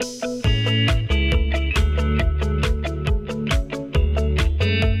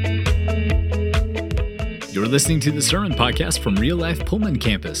listening to the Sermon Podcast from Real Life Pullman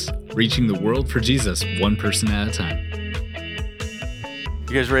Campus, reaching the world for Jesus one person at a time.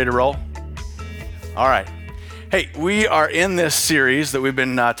 You guys ready to roll? All right. Hey, we are in this series that we've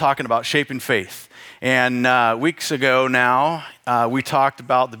been talking about, Shaping Faith. And weeks ago now, we talked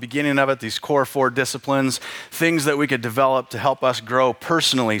about the beginning of it, these core 4 disciplines, things that we could develop to help us grow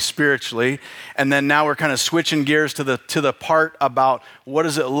personally, spiritually. And then now we're kind of switching gears to the part about what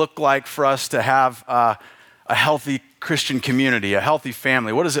does it look like for us to have a healthy Christian community, a healthy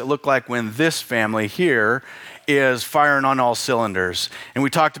family. What does it look like when this family here is firing on all cylinders? And we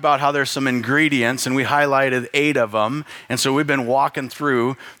talked about how there's some ingredients, and we highlighted 8 of them. And so we've been walking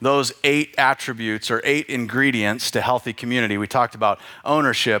through those 8 attributes or 8 ingredients to healthy community. We talked about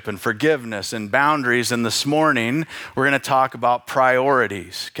ownership and forgiveness and boundaries. And this morning, we're going to talk about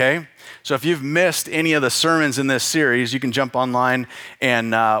priorities, okay? So if you've missed any of the sermons in this series, you can jump online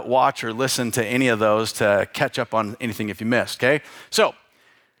and watch or listen to any of those to catch up on anything if you missed, okay? So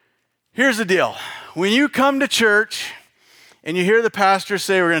here's the deal. When you come to church and you hear the pastor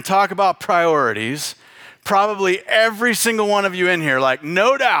say, we're going to talk about priorities, probably every single one of you in here, like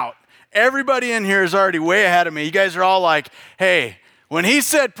no doubt, everybody in here is already way ahead of me. You guys are all like, hey, when he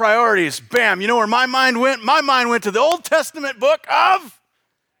said priorities, bam, you know where my mind went? My mind went to the Old Testament book of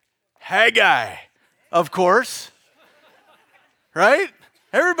Haggai, of course, right?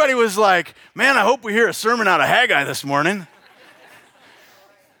 Everybody was like, man, I hope we hear a sermon out of Haggai this morning,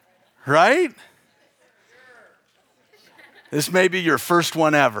 right? This may be your first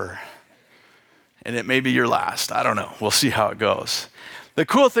one ever, and it may be your last. I don't know. We'll see how it goes. The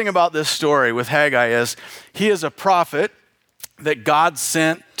cool thing about this story with Haggai is he is a prophet that God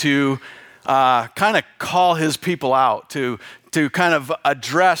sent to kind of call his people out, to kind of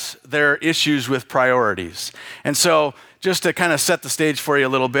address their issues with priorities. And so just to kind of set the stage for you a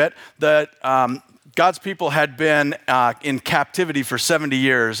little bit, that God's people had been in captivity for 70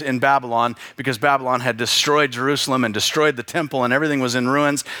 years in Babylon because Babylon had destroyed Jerusalem and destroyed the temple and everything was in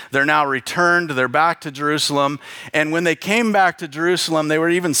ruins. They're now returned. They're back to Jerusalem. And when they came back to Jerusalem, they were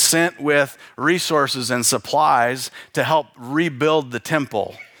even sent with resources and supplies to help rebuild the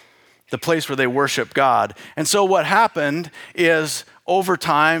temple, the place where they worship God. And so what happened is over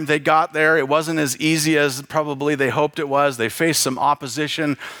time, they got there. It wasn't as easy as probably they hoped it was. They faced some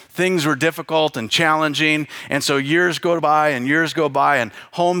opposition. Things were difficult and challenging. And so years go by and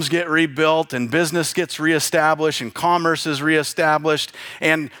homes get rebuilt and business gets reestablished and commerce is reestablished.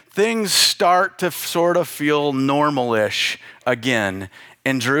 And things start to sort of feel normal-ish again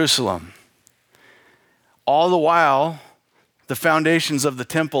in Jerusalem. All the while, the foundations of the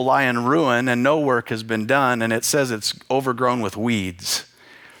temple lie in ruin and no work has been done, and it says it's overgrown with weeds.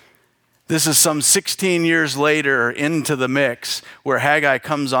 This is some 16 years later into the mix where Haggai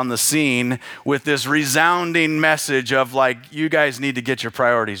comes on the scene with this resounding message of like, you guys need to get your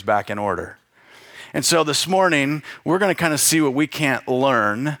priorities back in order. And so this morning, we're going to kind of see what we can't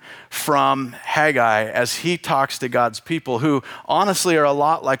learn from Haggai as he talks to God's people who honestly are a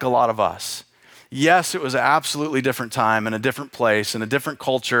lot like a lot of us. Yes, it was an absolutely different time and a different place and a different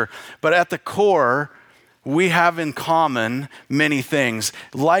culture, but at the core, we have in common many things.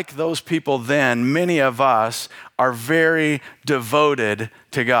 Like those people then, many of us are very devoted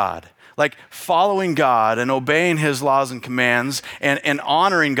to God. Like following God and obeying his laws and commands and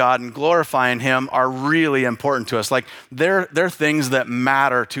honoring God and glorifying him are really important to us. Like they're things that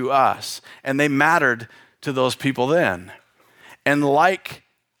matter to us, and they mattered to those people then. And like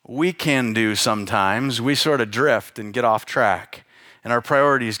we can do sometimes, we sort of drift and get off track and our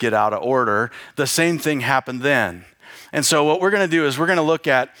priorities get out of order. The same thing happened then. And so what we're going to do is we're going to look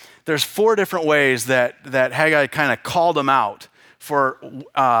at, there's 4 different ways that Haggai kind of called them out for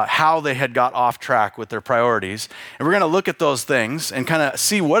how they had got off track with their priorities. And we're going to look at those things and kind of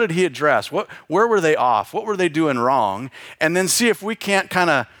see what did he address? Where were they off? What were they doing wrong? And then see if we can't kind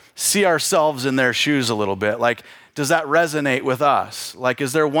of see ourselves in their shoes a little bit. Like, does that resonate with us? Like,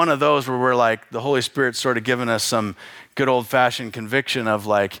 is there one of those where we're like, the Holy Spirit's sort of giving us some good old-fashioned conviction of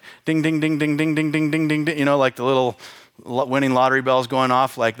like, ding, ding, ding, ding, ding, ding, ding, ding, ding, ding, you know, like the little winning lottery bells going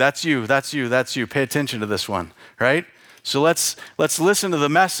off, like, that's you, that's you, that's you. Pay attention to this one, right? So let's listen to the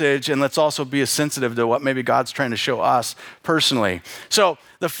message, and let's also be as sensitive to what maybe God's trying to show us personally. So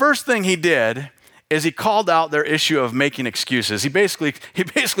the first thing he did is he called out their issue of making excuses. He basically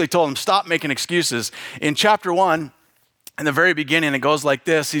told them, stop making excuses. In chapter 1, in the very beginning, it goes like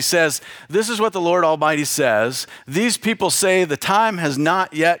this. He says, this is what the Lord Almighty says. These people say the time has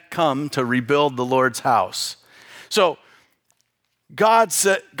not yet come to rebuild the Lord's house. So God's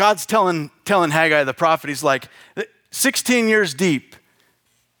telling Haggai the prophet, he's like, 16 years deep,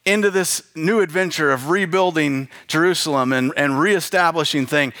 into this new adventure of rebuilding Jerusalem and reestablishing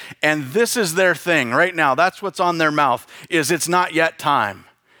thing. And this is their thing right now. That's what's on their mouth, is it's not yet time.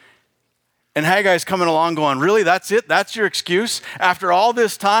 And Haggai's coming along going, really, that's it? That's your excuse? After all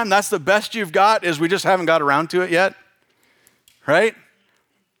this time, that's the best you've got, is we just haven't got around to it yet? Right?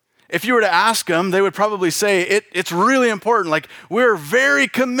 If you were to ask them, they would probably say, it's really important. Like, we're very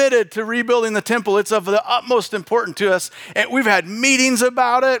committed to rebuilding the temple. It's of the utmost importance to us. And we've had meetings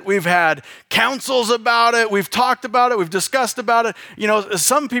about it. We've had councils about it. We've talked about it. We've discussed about it. You know,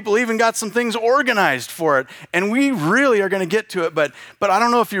 some people even got some things organized for it. And we really are going to get to it. But I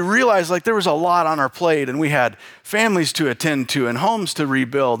don't know if you realize, like, there was a lot on our plate. And we had families to attend to and homes to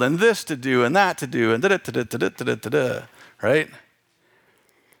rebuild and this to do and that to do and da-da-da-da-da-da-da-da, right?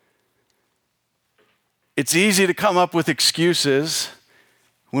 It's easy to come up with excuses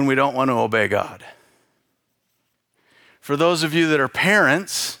when we don't want to obey God. For those of you that are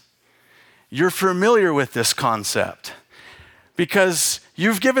parents, you're familiar with this concept because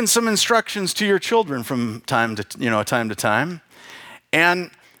you've given some instructions to your children from time to time. And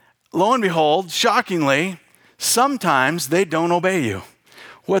lo and behold, shockingly, sometimes they don't obey you.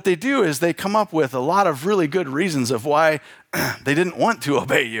 What they do is they come up with a lot of really good reasons of why they didn't want to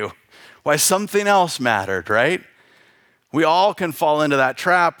obey you. Why something else mattered, right? We all can fall into that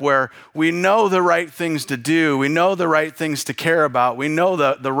trap where we know the right things to do, we know the right things to care about, we know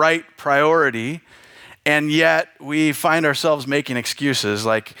the right priority, and yet we find ourselves making excuses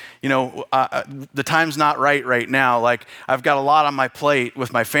like, the time's not right now. Like, I've got a lot on my plate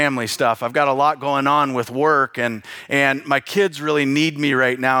with my family stuff. I've got a lot going on with work, and my kids really need me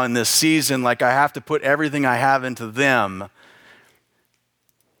right now in this season. Like, I have to put everything I have into them.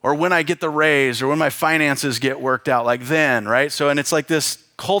 Or when I get the raise, or when my finances get worked out, like then, right? So, and it's like this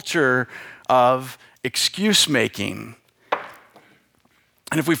culture of excuse making.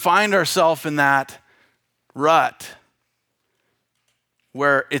 And if we find ourselves in that rut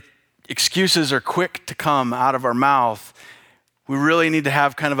where excuses are quick to come out of our mouth, we really need to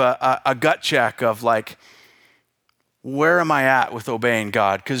have kind of a gut check of like, where am I at with obeying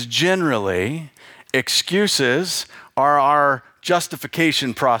God? Because generally, excuses are our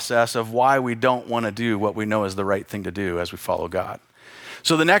justification process of why we don't want to do what we know is the right thing to do as we follow God.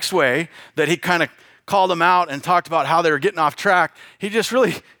 So the next way that he kind of called them out and talked about how they were getting off track, he just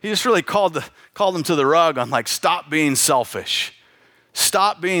really called them to the rug on like, stop being selfish.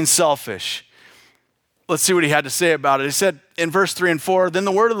 Stop being selfish. Let's see what he had to say about it. He said in verse 3 and 4, then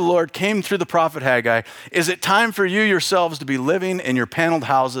the word of the Lord came through the prophet Haggai. Is it time for you yourselves to be living in your paneled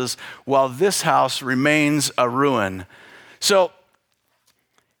houses while this house remains a ruin? So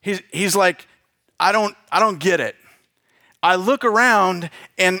he's like, I don't get it. I look around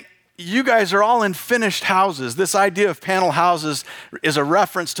and you guys are all in finished houses. This idea of panel houses is a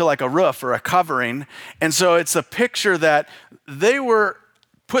reference to like a roof or a covering. And so it's a picture that they were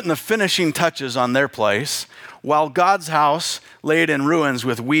putting the finishing touches on their place while God's house laid in ruins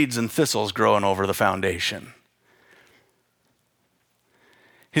with weeds and thistles growing over the foundation.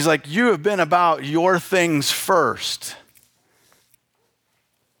 He's like, you have been about your things first.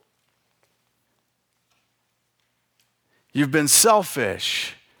 You've been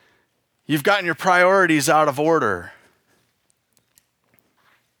selfish. You've gotten your priorities out of order.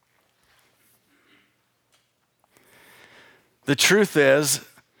 The truth is,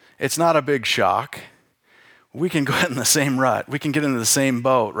 it's not a big shock. We can go in the same rut. We can get into the same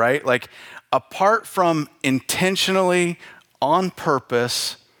boat, right? Like, apart from intentionally, on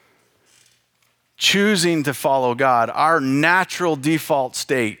purpose, choosing to follow God, our natural default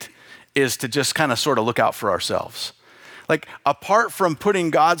state is to just kind of sort of look out for ourselves. Like, apart from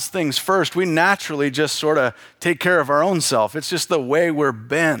putting God's things first, we naturally just sort of take care of our own self. It's just the way we're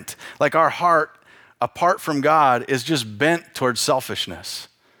bent. Like, our heart, apart from God, is just bent towards selfishness.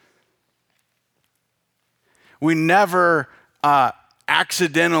 We never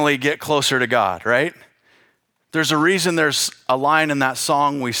accidentally get closer to God, right? There's a reason there's a line in that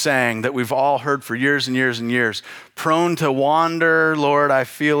song we sang that we've all heard for years and years and years. Prone to wander, Lord, I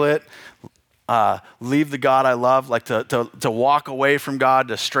feel it. Leave the God I love, like to walk away from God,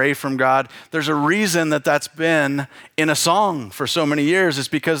 to stray from God. There's a reason that that's been in a song for so many years. It's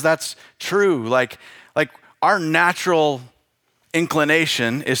because that's true. Like our natural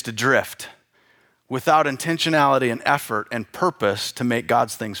inclination is to drift without intentionality and effort and purpose to make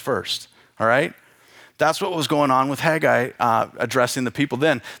God's things first, all right? That's what was going on with Haggai addressing the people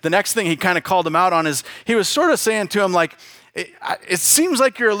then. The next thing he kind of called them out on is he was sort of saying to them like, it seems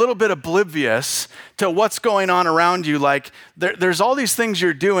like you're a little bit oblivious to what's going on around you. Like there's all these things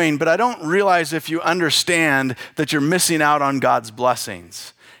you're doing, but I don't realize if you understand that you're missing out on God's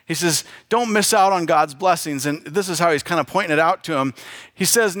blessings. He says, don't miss out on God's blessings. And this is how he's kind of pointing it out to him. He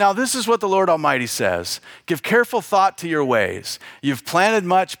says, now this is what the Lord Almighty says. Give careful thought to your ways. You've planted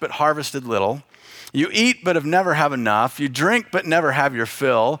much but harvested little. You eat but have never have enough. You drink but never have your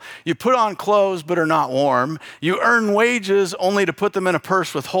fill. You put on clothes but are not warm. You earn wages only to put them in a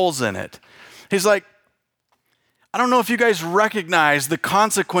purse with holes in it. He's like, I don't know if you guys recognize the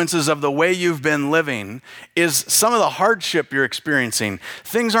consequences of the way you've been living is some of the hardship you're experiencing.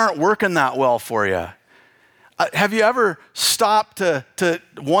 Things aren't working that well for you. Have you ever stopped to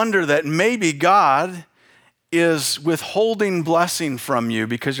wonder that maybe God is withholding blessing from you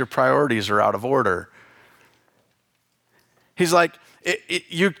because your priorities are out of order? He's like,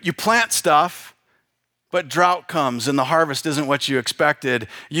 you plant stuff, but drought comes and the harvest isn't what you expected.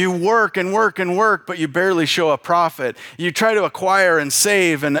 You work and work and work, but you barely show a profit. You try to acquire and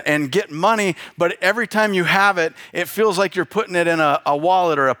save and get money, but every time you have it, it feels like you're putting it in a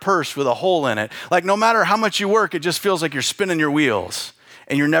wallet or a purse with a hole in it. Like no matter how much you work, it just feels like you're spinning your wheels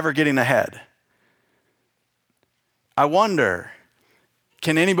and you're never getting ahead. I wonder,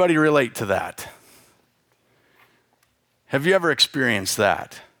 can anybody relate to that? Have you ever experienced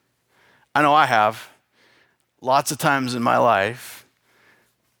that? I know I have. Lots of times in my life,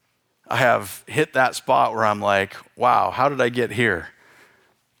 I have hit that spot where I'm like, wow, how did I get here?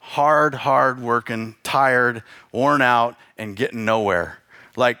 Hard working, tired, worn out, and getting nowhere.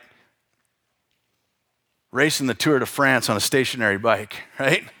 Like racing the Tour de France on a stationary bike,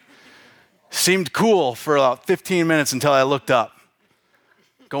 right? Seemed cool for about 15 minutes until I looked up,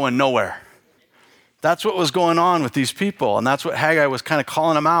 going nowhere. That's what was going on with these people, and that's what Haggai was kind of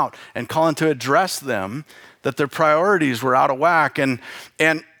calling them out and calling to address them, that their priorities were out of whack. And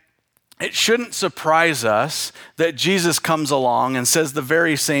it shouldn't surprise us that Jesus comes along and says the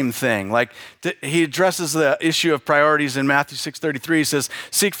very same thing. Like he addresses the issue of priorities in Matthew 6:33. He says,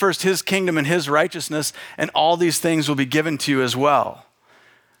 seek first his kingdom and his righteousness, and all these things will be given to you as well.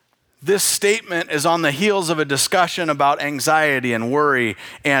 This statement is on the heels of a discussion about anxiety and worry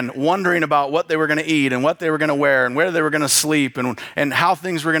and wondering about what they were going to eat and what they were going to wear and where they were going to sleep and how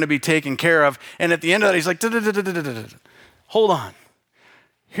things were going to be taken care of. And at the end of that, he's like, hold on.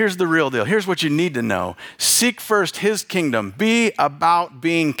 Here's the real deal. Here's what you need to know. Seek first his kingdom. Be about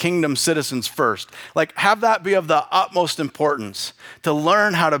being kingdom citizens first. Like have that be of the utmost importance to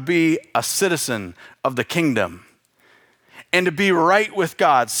learn how to be a citizen of the kingdom. And to be right with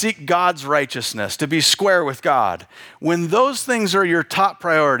God, seek God's righteousness, to be square with God. When those things are your top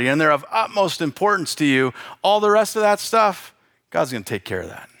priority and they're of utmost importance to you, all the rest of that stuff, God's going to take care of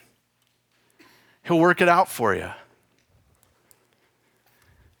that. He'll work it out for you.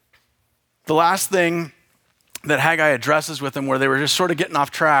 The last thing that Haggai addresses with them where they were just sort of getting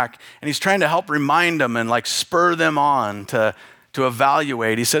off track, and he's trying to help remind them and like spur them on to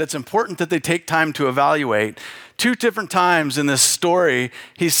evaluate. He said it's important that they take time to evaluate. 2 different times in this story,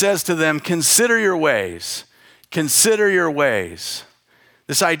 he says to them, consider your ways. Consider your ways.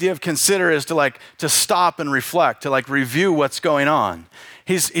 This idea of consider is to stop and reflect, to review what's going on.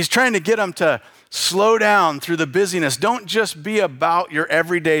 He's trying to get them to slow down through the busyness. Don't just be about your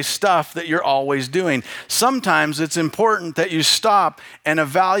everyday stuff that you're always doing. Sometimes it's important that you stop and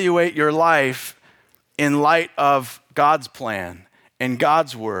evaluate your life in light of God's plan and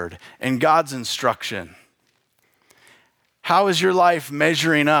God's word and God's instruction. How is your life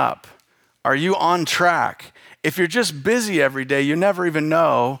measuring up? Are you on track? If you're just busy every day, you never even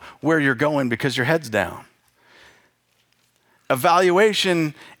know where you're going because your head's down.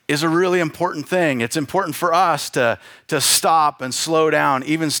 Evaluation is a really important thing. It's important for us to stop and slow down,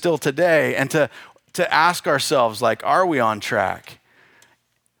 even still today, and to ask ourselves, are we on track?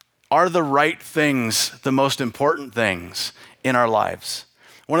 Are the right things the most important things in our lives?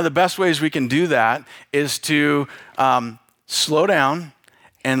 One of the best ways we can do that is to slow down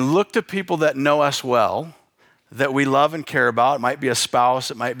and look to people that know us well, that we love and care about. It might be a spouse,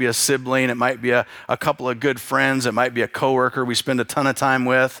 it might be a sibling, it might be a couple of good friends, it might be a coworker we spend a ton of time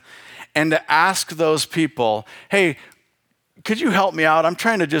with, and to ask those people, hey, could you help me out? I'm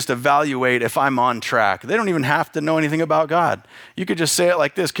trying to just evaluate if I'm on track. They don't even have to know anything about God. You could just say it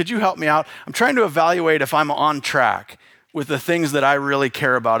like this, could you help me out? I'm trying to evaluate if I'm on track with the things that I really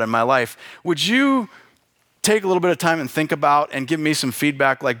care about in my life. Would you take a little bit of time and think about and give me some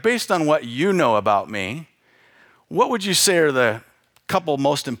feedback, based on what you know about me, what would you say are the couple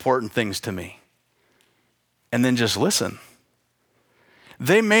most important things to me? And then just listen.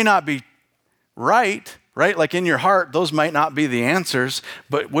 They may not be right? In your heart, those might not be the answers,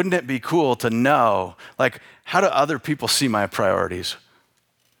 but wouldn't it be cool to know, how do other people see my priorities?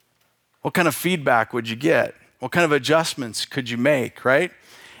 What kind of feedback would you get? What kind of adjustments could you make, right?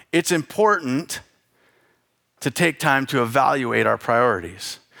 it's important to take time to evaluate our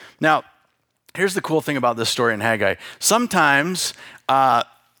priorities. Now, here's the cool thing about this story in Haggai. Sometimes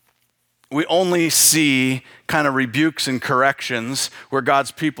we only see kind of rebukes and corrections where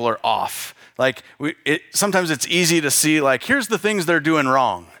God's people are off. Like, sometimes it's easy to see, like, here's the things they're doing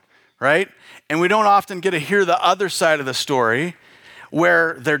wrong, right? And we don't often get to hear the other side of the story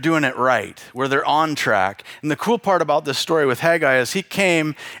where they're doing it right, where they're on track. And the cool part about this story with Haggai is he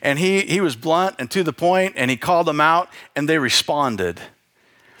came and he was blunt and to the point, and he called them out, and they responded.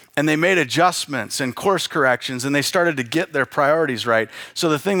 And they made adjustments and course corrections, and they started to get their priorities right. So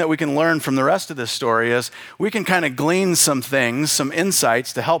the thing that we can learn from the rest of this story is we can kind of glean some things, some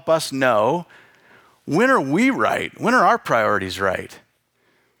insights to help us know, when are we right? When are our priorities right?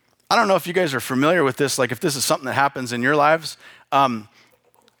 I don't know if you guys are familiar with this, like if this is something that happens in your lives.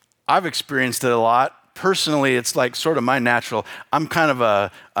 I've experienced it a lot. Personally, it's like sort of my natural. I'm kind of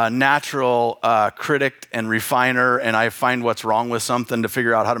a natural critic and refiner, and I find what's wrong with something to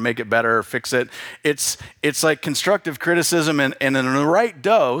figure out how to make it better or fix it. It's like constructive criticism, and in the right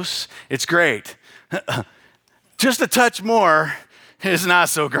dose, it's great. Just a touch more is not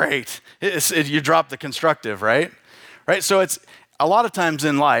so great. You drop the constructive, right? Right. So it's a lot of times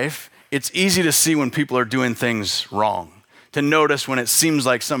in life, it's easy to see when people are doing things wrong, to notice when it seems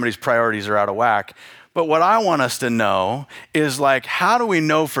like somebody's priorities are out of whack. But what I want us to know is, like, how do we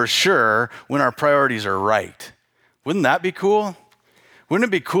know for sure when our priorities are right? Wouldn't that be cool? Wouldn't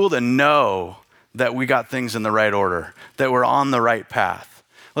it be cool to know that we got things in the right order, that we're on the right path?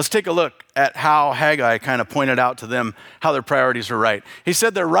 Let's take a look at how Haggai kind of pointed out to them how their priorities are right. He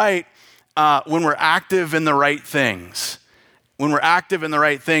said they're right when we're active in the right things. When we're active in the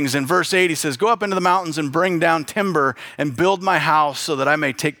right things. In verse 8, he says, go up into the mountains and bring down timber and build my house so that I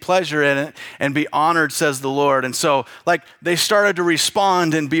may take pleasure in it and be honored, says the Lord. And so, like, they started to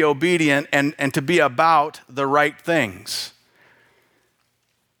respond and be obedient and to be about the right things.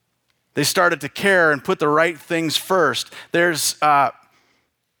 They started to care and put the right things first. There's, all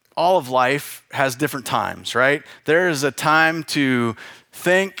of life has different times, right? There is a time to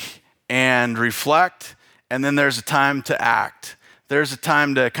think and reflect, and then there's a time to act. There's a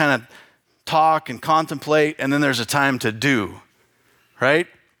time to kind of talk and contemplate, and then there's a time to do, right?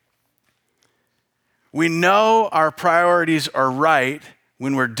 We know our priorities are right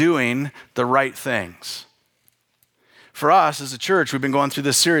when we're doing the right things. For us as a church, we've been going through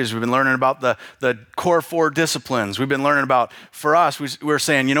this series. We've been learning about the core 4 disciplines. We've been learning about, for us, we're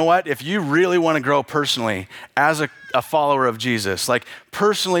saying, you know what? If you really want to grow personally as a follower of Jesus, like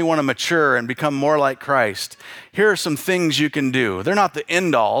personally want to mature and become more like Christ, here are some things you can do. They're not the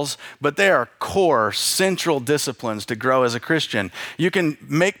end-alls, but they are core, central disciplines to grow as a Christian. You can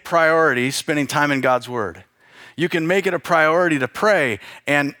make priority spending time in God's Word. You can make it a priority to pray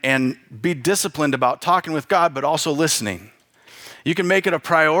and be disciplined about talking with God, but also listening. You can make it a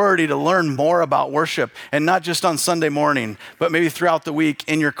priority to learn more about worship, and not just on Sunday morning, but maybe throughout the week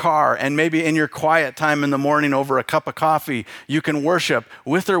in your car, and maybe in your quiet time in the morning over a cup of coffee. You can worship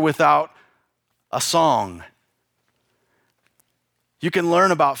with or without a song. You can learn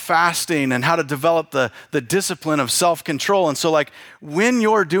about fasting and how to develop the discipline of self-control. And so, like, when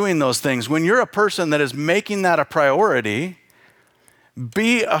you're doing those things, when you're a person that is making that a priority,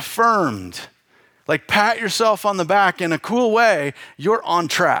 be affirmed. Like, pat yourself on the back in a cool way. You're on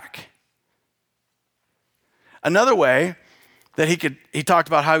track. Another way that he talked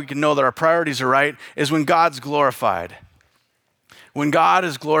about how we can know that our priorities are right is when God's glorified. When God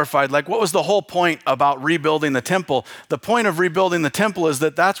is glorified, like, what was the whole point about rebuilding the temple? The point of rebuilding the temple is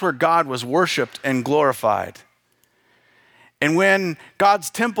that that's where God was worshiped and glorified. And when God's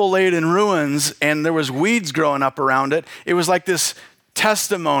temple laid in ruins and there was weeds growing up around it, it was like this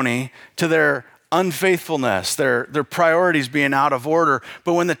testimony to their unfaithfulness, their priorities being out of order.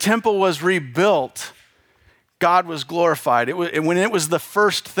 But when the temple was rebuilt, God was glorified. When it was the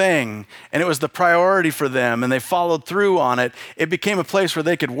first thing and it was the priority for them and they followed through on it, it became a place where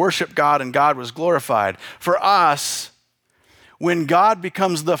they could worship God and God was glorified. For us, when God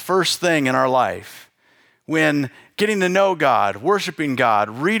becomes the first thing in our life, when getting to know God, worshiping God,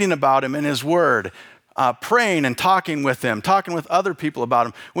 reading about Him in His Word, praying and talking with Him, talking with other people about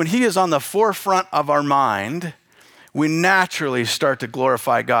Him, when He is on the forefront of our mind, we naturally start to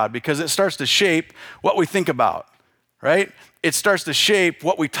glorify God because it starts to shape what we think about, right? It starts to shape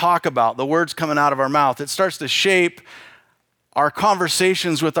what we talk about, the words coming out of our mouth. It starts to shape our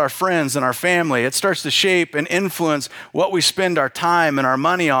conversations with our friends and our family. It starts to shape and influence what we spend our time and our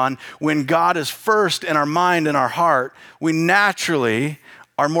money on. When God is first in our mind and our heart, we naturally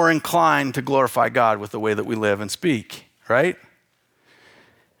are more inclined to glorify God with the way that we live and speak, right?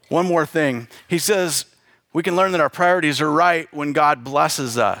 One more thing. He says we can learn that our priorities are right when God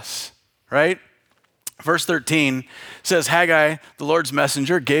blesses us, right? Verse 13 says, Haggai, the Lord's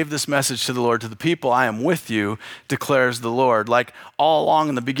messenger, gave this message to the Lord, to the people, I am with you, declares the Lord. Like all along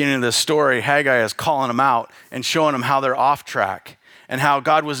in the beginning of this story, Haggai is calling them out and showing them how they're off track and how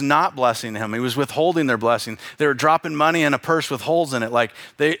God was not blessing him. He was withholding their blessing. They were dropping money in a purse with holes in it. Like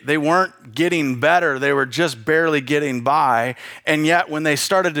they weren't getting better. They were just barely getting by. And yet when they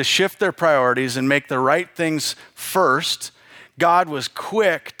started to shift their priorities and make the right things first, God was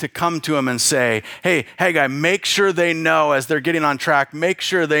quick to come to him and say, hey, Haggai, make sure they know as they're getting on track, make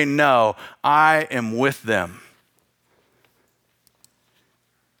sure they know I am with them.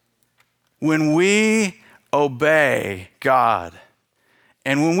 When we obey God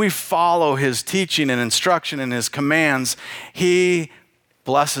and when we follow his teaching and instruction and his commands, he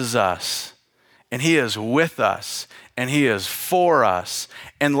blesses us and he is with us. And he is for us.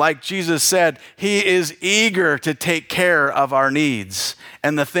 And like Jesus said, he is eager to take care of our needs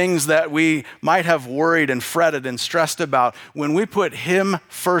and the things that we might have worried and fretted and stressed about. When we put him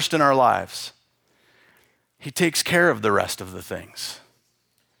first in our lives, he takes care of the rest of the things.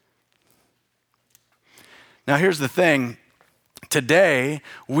 Now here's the thing. Today,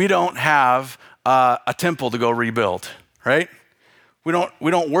 we don't have a temple to go rebuild, right? We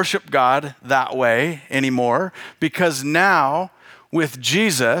don't worship God that way anymore because now with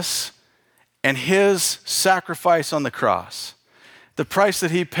Jesus and his sacrifice on the cross, the price that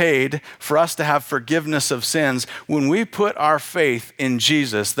he paid for us to have forgiveness of sins, when we put our faith in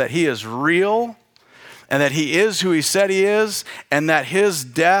Jesus, that he is real and that he is who he said he is and that his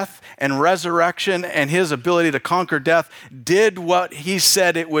death and resurrection and his ability to conquer death did what he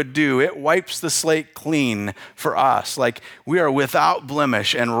said it would do. It wipes the slate clean for us. Like we are without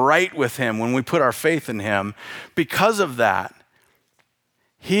blemish and right with him when we put our faith in him. Because of that,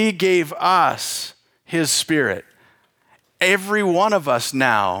 he gave us his Spirit. Every one of us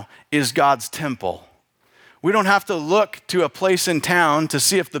now is God's temple. We don't have to look to a place in town to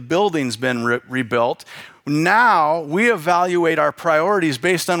see if the building's been rebuilt. Now we evaluate our priorities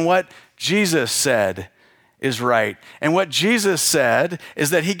based on what Jesus said is right. And what Jesus said is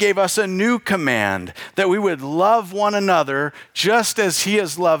that he gave us a new command, that we would love one another just as he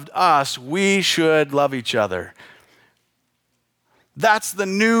has loved us, we should love each other. That's the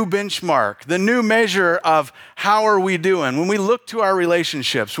new benchmark, the new measure of how are we doing. When we look to our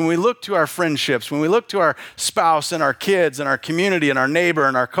relationships, when we look to our friendships, when we look to our spouse and our kids and our community and our neighbor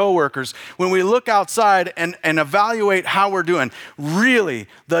and our coworkers, when we look outside and evaluate how we're doing, really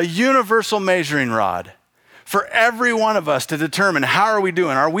the universal measuring rod for every one of us to determine how are we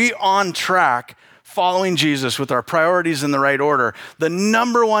doing? Are we on track following Jesus with our priorities in the right order? The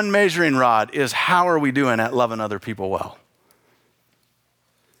number one measuring rod is how are we doing at loving other people well?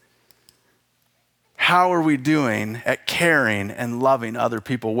 How are we doing at caring and loving other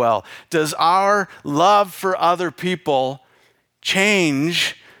people well? Does our love for other people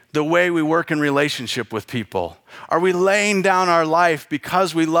change the way we work in relationship with people? Are we laying down our life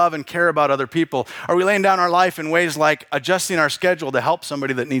because we love and care about other people? Are we laying down our life in ways like adjusting our schedule to help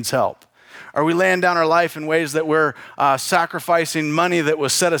somebody that needs help? Are we laying down our life in ways that we're sacrificing money that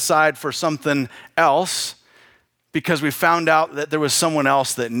was set aside for something else because we found out that there was someone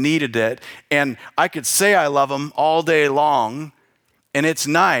else that needed it? And I could say I love them all day long, and it's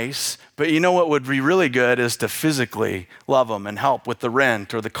nice, but you know what would be really good is to physically love them and help with the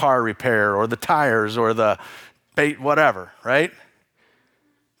rent or the car repair or the tires or the bait, whatever, right?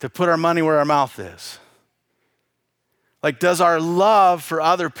 To put our money where our mouth is. Like, does our love for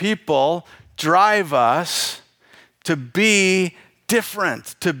other people drive us to be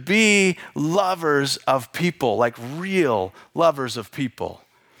different, to be lovers of people, like real lovers of people?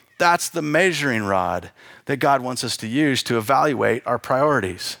 That's the measuring rod that God wants us to use to evaluate our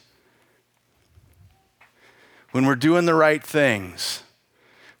priorities. When we're doing the right things,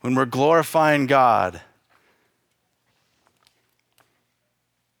 when we're glorifying God,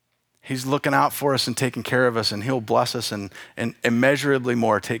 He's looking out for us and taking care of us, and He'll bless us and immeasurably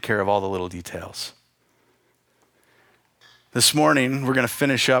more take care of all the little details. This morning, we're going to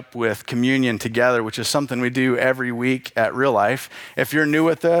finish up with communion together, which is something we do every week at Real Life. If you're new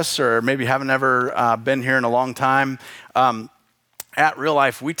with this or maybe haven't ever been here in a long time, at Real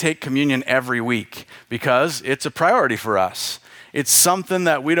Life, we take communion every week because it's a priority for us. It's something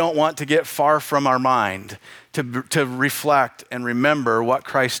that we don't want to get far from our mind, to reflect and remember what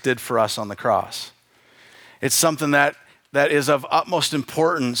Christ did for us on the cross. It's something that that is of utmost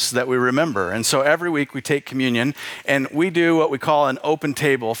importance that we remember. And so every week we take communion and we do what we call an open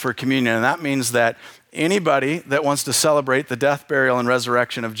table for communion. And that means that anybody that wants to celebrate the death, burial, and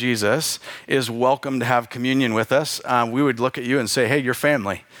resurrection of Jesus is welcome to have communion with us. We would look at you and say, hey, you're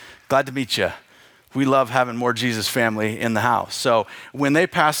family. Glad to meet you. We love having more Jesus family in the house. So when they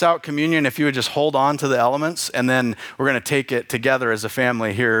pass out communion, if you would just hold on to the elements, and then we're going to take it together as a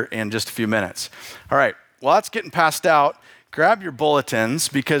family here in just a few minutes. All right. While that's getting passed out, grab your bulletins,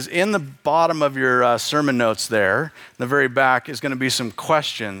 because in the bottom of your sermon notes there, in the very back, is going to be some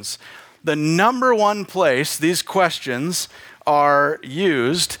questions. The number one place these questions are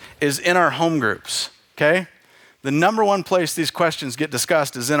used is in our home groups, okay? The number one place these questions get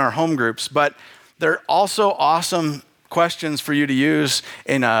discussed is in our home groups, but they're also awesome questions for you to use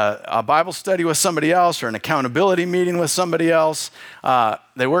in a Bible study with somebody else or an accountability meeting with somebody else.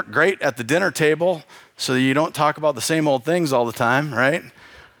 They work great at the dinner table, so that you don't talk about the same old things all the time, right?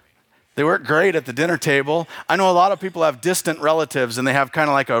 They work great at the dinner table. I know a lot of people have distant relatives and they have kind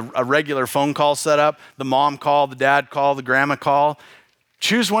of like a regular phone call set up. The mom call, the dad call, the grandma call.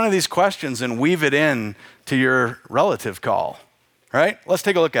 Choose one of these questions and weave it in to your relative call, right? Let's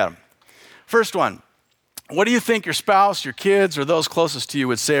take a look at them. First one, what do you think your spouse, your kids, or those closest to you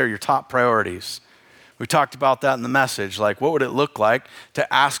would say are your top priorities? We talked about that in the message. Like, what would it look like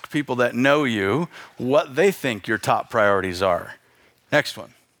to ask people that know you what they think your top priorities are? Next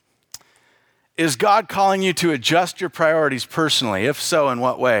one. Is God calling you to adjust your priorities personally? If so, in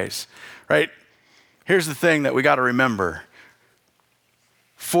what ways? Right? Here's the thing that we got to remember.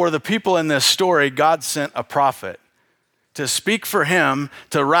 For the people in this story, God sent a prophet to speak for him,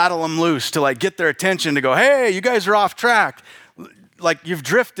 to rattle them loose, to like get their attention, to go, hey, you guys are off track. Like, you've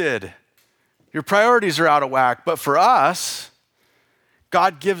drifted. Your priorities are out of whack. But for us,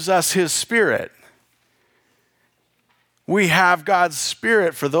 God gives us his Spirit. We have God's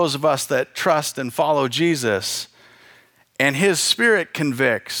Spirit for those of us that trust and follow Jesus. And his Spirit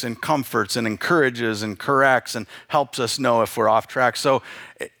convicts and comforts and encourages and corrects and helps us know if we're off track. So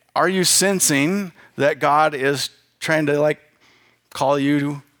are you sensing that God is trying to like call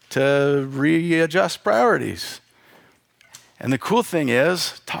you to readjust priorities? And the cool thing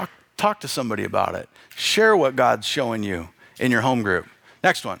is, talk to somebody about it. Share what God's showing you in your home group.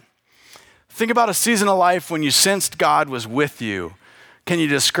 Next one. Think about a season of life when you sensed God was with you. Can you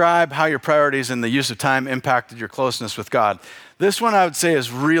describe how your priorities and the use of time impacted your closeness with God? This one I would say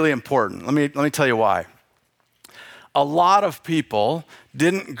is really important. Let me tell you why. A lot of people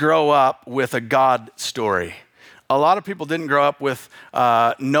didn't grow up with a God story. A lot of people didn't grow up with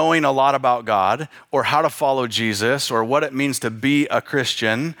knowing a lot about God or how to follow Jesus or what it means to be a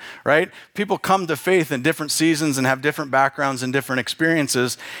Christian, right? People come to faith in different seasons and have different backgrounds and different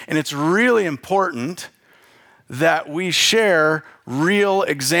experiences. And it's really important that we share real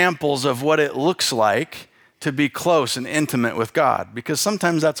examples of what it looks like to be close and intimate with God, because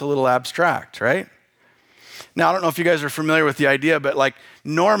sometimes that's a little abstract, right? Now, I don't know if you guys are familiar with the idea, but like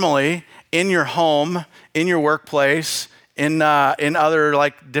normally in your home, in your workplace, in other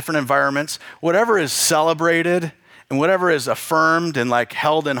like different environments, whatever is celebrated and whatever is affirmed and like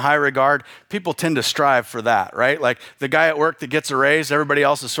held in high regard, people tend to strive for that, right? Like the guy at work that gets a raise, everybody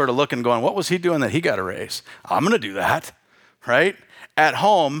else is sort of looking, going, what was he doing that he got a raise? I'm going to do that, right? At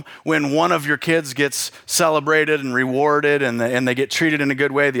home, when one of your kids gets celebrated and rewarded and they get treated in a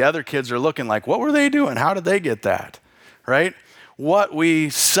good way, the other kids are looking like, what were they doing? How did they get that, right? What we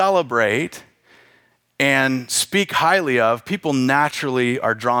celebrate and speak highly of, people naturally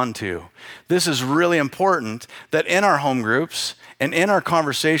are drawn to. This is really important that in our home groups and in our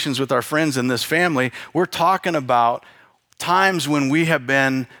conversations with our friends in this family, we're talking about times when we have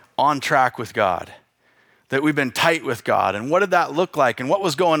been on track with God, that we've been tight with God, and what did that look like, and what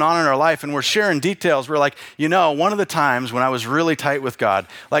was going on in our life, and we're sharing details. We're like, one of the times when I was really tight with God,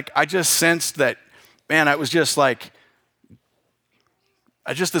 like I just sensed that, man, I was just like,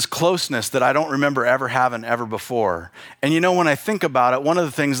 just this closeness that I don't remember ever having ever before. And when I think about it, one of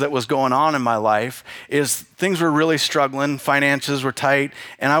the things that was going on in my life is things were really struggling, finances were tight,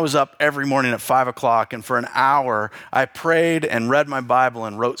 and I was up every morning at 5 o'clock, and for an hour, I prayed and read my Bible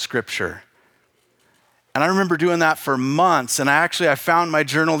and wrote scripture. And I remember doing that for months. And I found my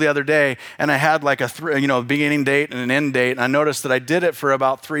journal the other day, and I had like a beginning date and an end date. And I noticed that I did it for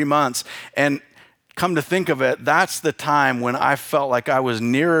about 3 months. And come to think of it, that's the time when I felt like I was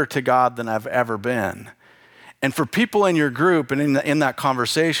nearer to God than I've ever been. And for people in your group and in that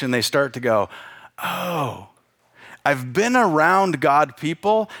conversation, they start to go, oh, I've been around God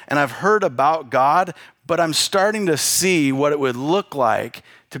people and I've heard about God, but I'm starting to see what it would look like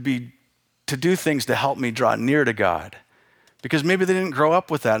to do things to help me draw near to God. because maybe they didn't grow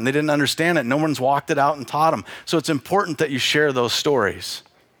up with that and they didn't understand it. No one's walked it out and taught them. So it's important that you share those stories.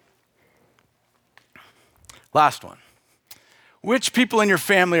 Last one. Which people in your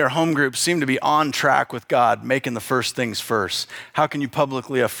family or home group seem to be on track with God, making the first things first? How can you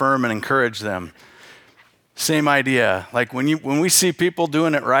publicly affirm and encourage them? Same idea. Like when we see people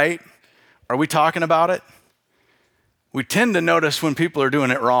doing it right, are we talking about it? We tend to notice when people are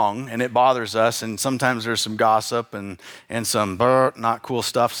doing it wrong, and it bothers us, and sometimes there's some gossip and some not cool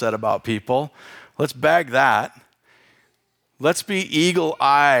stuff said about people. Let's bag that. Let's be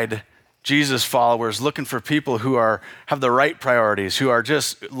eagle-eyed Jesus followers, looking for people who have the right priorities, who are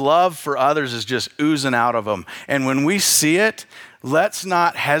just, love for others is just oozing out of them. And when we see it, let's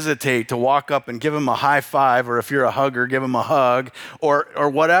not hesitate to walk up and give them a high five, or if you're a hugger, give them a hug, or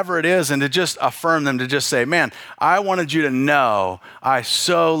whatever it is, and to just affirm them, to just say, man, I wanted you to know I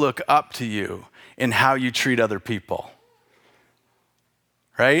so look up to you in how you treat other people.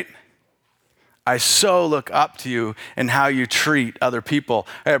 Right? I so look up to you in how you treat other people.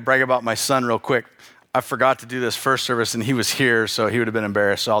 I gotta brag about my son real quick. I forgot to do this first service, and he was here, so he would have been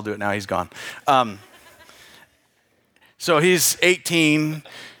embarrassed, so I'll do it now. He's gone. So he's 18,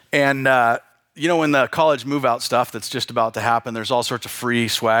 and when the college move-out stuff that's just about to happen, there's all sorts of free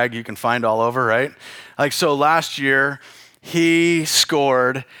swag you can find all over, right? Like, so last year, he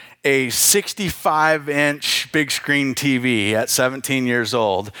scored a 65-inch big screen TV at 17 years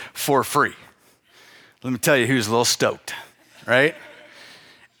old for free. Let me tell you, he was a little stoked, right?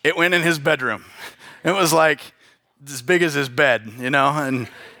 It went in his bedroom. It was like as big as his bed, and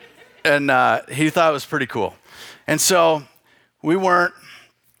he thought it was pretty cool. And so he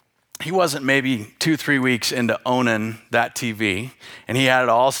wasn't maybe 2-3 weeks into owning that TV, and he had it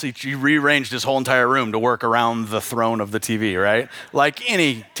all, he rearranged his whole entire room to work around the throne of the TV, right? Like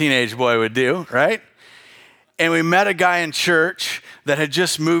any teenage boy would do, right? And we met a guy in church that had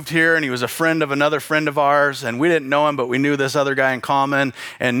just moved here, and he was a friend of another friend of ours, and we didn't know him, but we knew this other guy in common,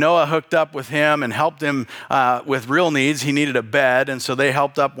 and Noah hooked up with him and helped him with real needs. He needed a bed, and so they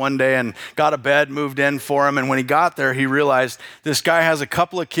helped up one day and got a bed, moved in for him, and when he got there, he realized this guy has a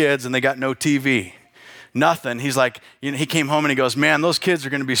couple of kids, and they got no TV. Nothing. He's like, he came home and he goes, man, those kids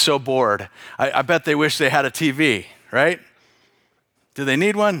are going to be so bored. I bet they wish they had a TV, right? Do they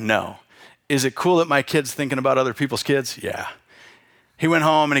need one? No. Is it cool that my kid's thinking about other people's kids? Yeah. He went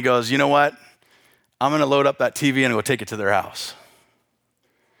home and he goes, you know what? I'm going to load up that TV and go take it to their house.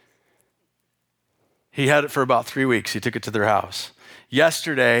 He had it for about 3 weeks. He took it to their house.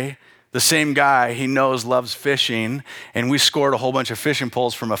 Yesterday, the same guy he knows loves fishing, and we scored a whole bunch of fishing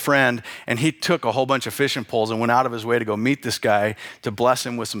poles from a friend, and he took a whole bunch of fishing poles and went out of his way to go meet this guy to bless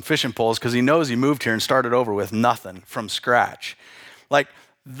him with some fishing poles because he knows he moved here and started over with nothing from scratch. Like,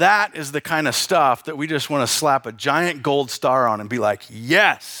 that is the kind of stuff that we just want to slap a giant gold star on and be like,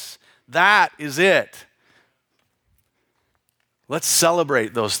 yes, that is it. Let's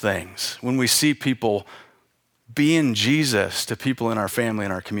celebrate those things when we see people being Jesus to people in our family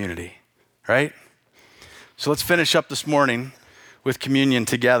and our community, right? So let's finish up this morning with communion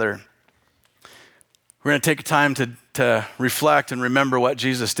together. We're going to take a time to reflect and remember what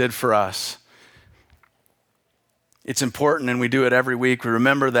Jesus did for us. It's important, and we do it every week. We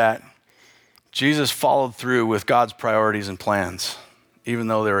remember that Jesus followed through with God's priorities and plans, even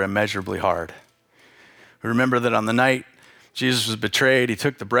though they were immeasurably hard. We remember that on the night Jesus was betrayed, he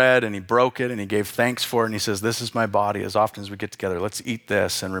took the bread and he broke it and he gave thanks for it, and he says, this is my body. As often as we get together, let's eat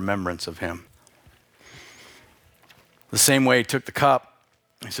this in remembrance of him. The same way he took the cup,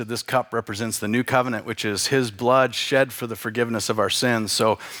 he said, this cup represents the new covenant, which is his blood shed for the forgiveness of our sins.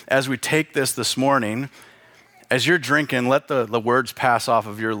 So as we take this morning, as you're drinking, let the words pass off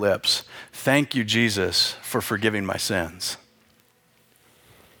of your lips. Thank you, Jesus, for forgiving my sins.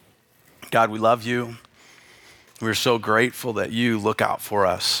 God, we love you. We're so grateful that you look out for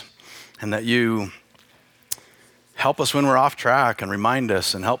us and that you help us when we're off track and remind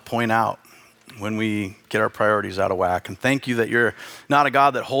us and help point out when we get our priorities out of whack. And thank you that you're not a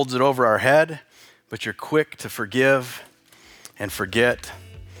God that holds it over our head, but you're quick to forgive and forget,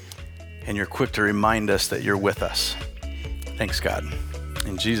 and you're quick to remind us that you're with us. Thanks, God.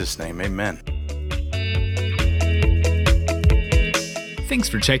 In Jesus' name, amen. Thanks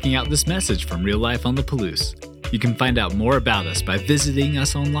for checking out this message from Real Life on the Palouse. You can find out more about us by visiting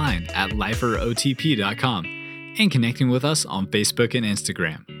us online at liferotp.com and connecting with us on Facebook and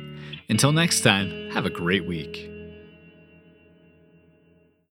Instagram. Until next time, have a great week.